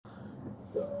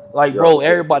Like, Yep. bro,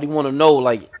 everybody want to know.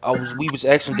 Like, we was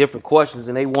asking different questions,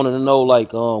 and they wanted to know,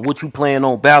 like, what you plan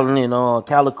on battling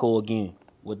Calico again?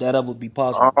 Would that ever be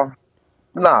possible? Um,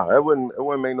 nah, it wouldn't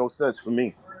make no sense for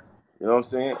me. You know what I'm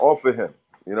saying? Or for him.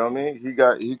 You know what I mean?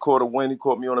 He caught a win. He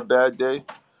caught me on a bad day.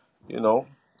 You know,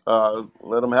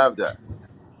 let him have that.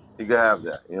 He can have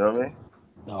that. You know what I mean?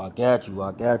 No, I got you.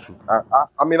 I got you.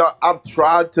 I've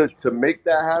tried to make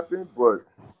that happen, but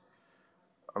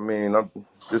I mean, I'm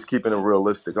just keeping it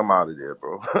realistic. I'm out of there,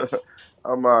 bro.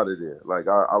 I'm out of there. Like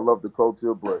I love the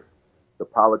culture, but the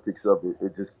politics of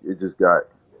it just got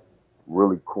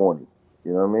really corny.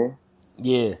 You know what I mean?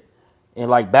 Yeah, and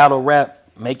like battle rap,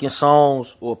 making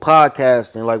songs or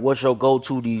podcasting. Like, what's your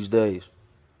go-to these days?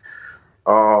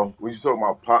 When you talking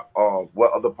about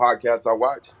what other podcasts I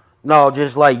watch? No,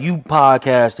 just like you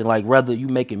podcasting. Like, whether you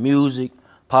making music,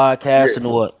 Yeah, podcasting,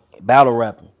 or battle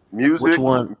rapping. Which music,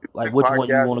 one? Like, music, which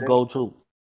one you want to podcasting. go to?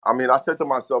 I mean, I said to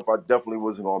myself, I definitely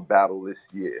wasn't going to battle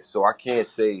this year, so I can't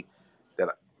say that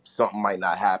something might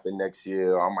not happen next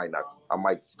year. I might not. I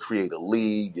might create a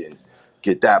league and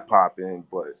get that popping.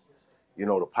 But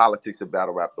the politics of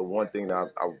battle rap. The one thing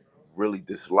that I really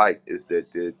dislike is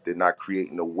that they're not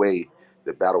creating a way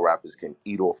that battle rappers can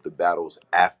eat off the battles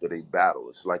after they battle.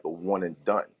 It's like a one and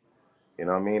done. You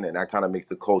know what I mean? And that kind of makes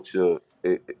the culture.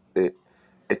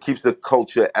 It keeps the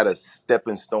culture at a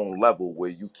stepping stone level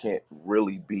where you can't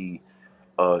really be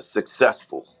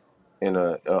successful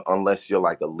unless you're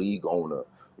like a league owner,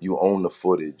 you own the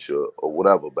footage or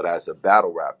whatever. But as a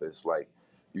battle rapper, it's like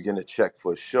you're getting a check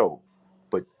for a show,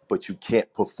 but you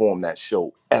can't perform that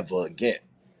show ever again.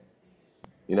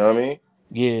 You know what I mean?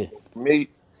 Yeah, Me,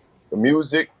 the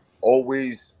music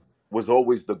always was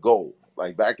always the goal.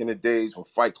 Like back in the days when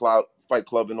Fight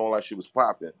Club and all that shit was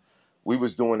popping, we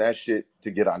was doing that shit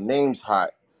to get our names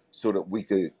hot so that we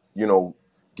could,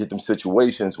 get them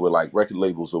situations with like record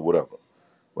labels or whatever.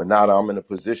 But now that I'm in a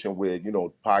position where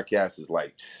podcast is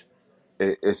like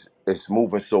it's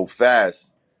moving so fast.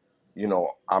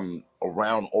 I'm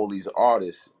around all these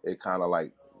artists. It kind of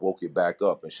like woke it back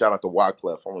up. And shout out to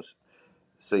Wyclef. I want to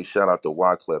say shout out to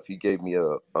Wyclef. He gave me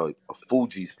a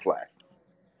Fuji's plaque,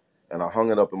 and I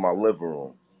hung it up in my living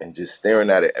room. And just staring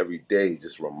at it every day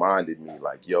just reminded me,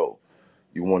 like, yo,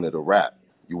 you wanted to rap.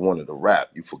 You wanted to rap.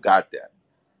 You forgot that.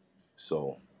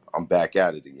 So I'm back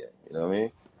at it again. You know what I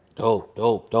mean? dope,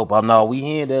 dope, dope. I know we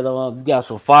hearing that you got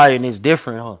some fire and it's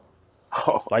different, huh?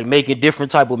 Like making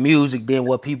different type of music than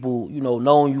what people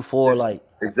knowing you for. Like,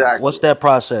 Exactly. what's that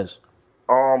process?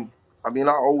 Um, I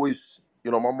always,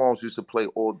 my moms used to play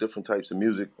all different types of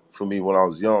music for me when I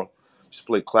was young. She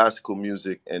played classical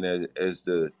music, and as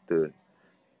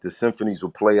the symphonies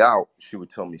would play out, she would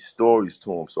tell me stories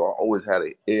to them. So I always had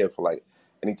an ear for like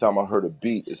anytime I heard a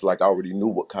beat, it's like I already knew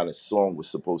what kind of song was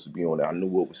supposed to be on it. I knew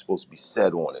what was supposed to be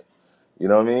said on it. You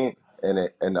know what I mean? And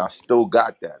I still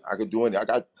got that. I could do it. I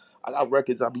got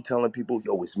records. I be telling people,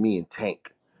 yo, it's me and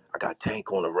Tank. I got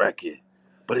Tank on the record,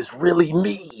 but it's really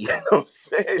me. You know what I'm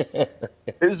saying?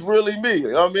 It's really me. You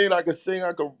know what I mean? I could sing.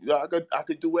 I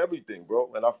could do everything,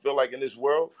 bro. And I feel like in this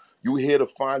world, you here to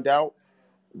find out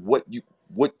what you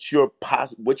what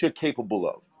you're capable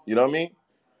of. You know what I mean?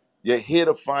 You're here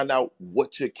to find out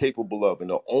what you're capable of, and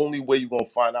the only way you're gonna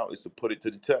find out is to put it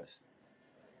to the test.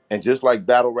 And just like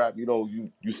battle rap,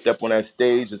 you step on that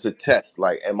stage, it's a test.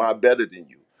 Like, am I better than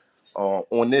you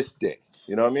on this day?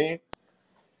 You know what I mean?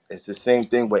 It's the same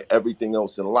thing with everything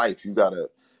else in life. You gotta,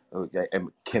 and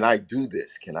can I do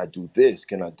this? Can I do this?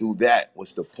 Can I do that?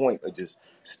 What's the point of just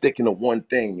sticking to one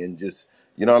thing and just,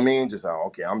 you know what I mean? Just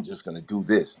okay, I'm just gonna do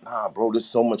this. Nah, bro, there's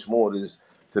so much more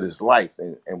to this life,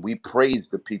 and we praise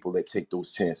the people that take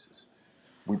those chances.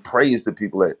 We praise the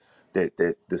people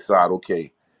that decide,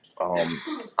 okay,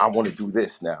 I want to do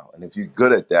this now, and if you're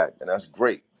good at that, then that's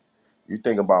great. You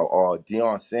think about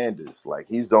Deion Sanders, like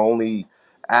he's the only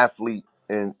athlete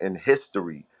in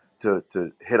history to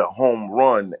hit a home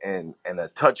run and a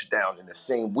touchdown in the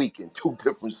same week in two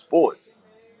different sports.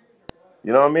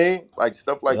 You know what I mean? Like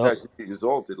stuff like Yep. that should be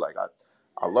exalted. Like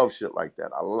I love shit like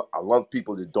that. I love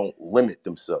people that don't limit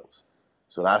themselves.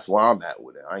 So that's where I'm at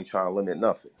with it. I ain't trying to limit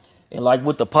nothing. And like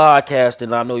with the podcast,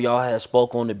 and I know y'all had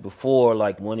spoke on it before,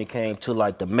 like when it came to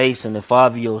like the Mason and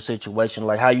Fabio situation,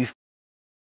 like how you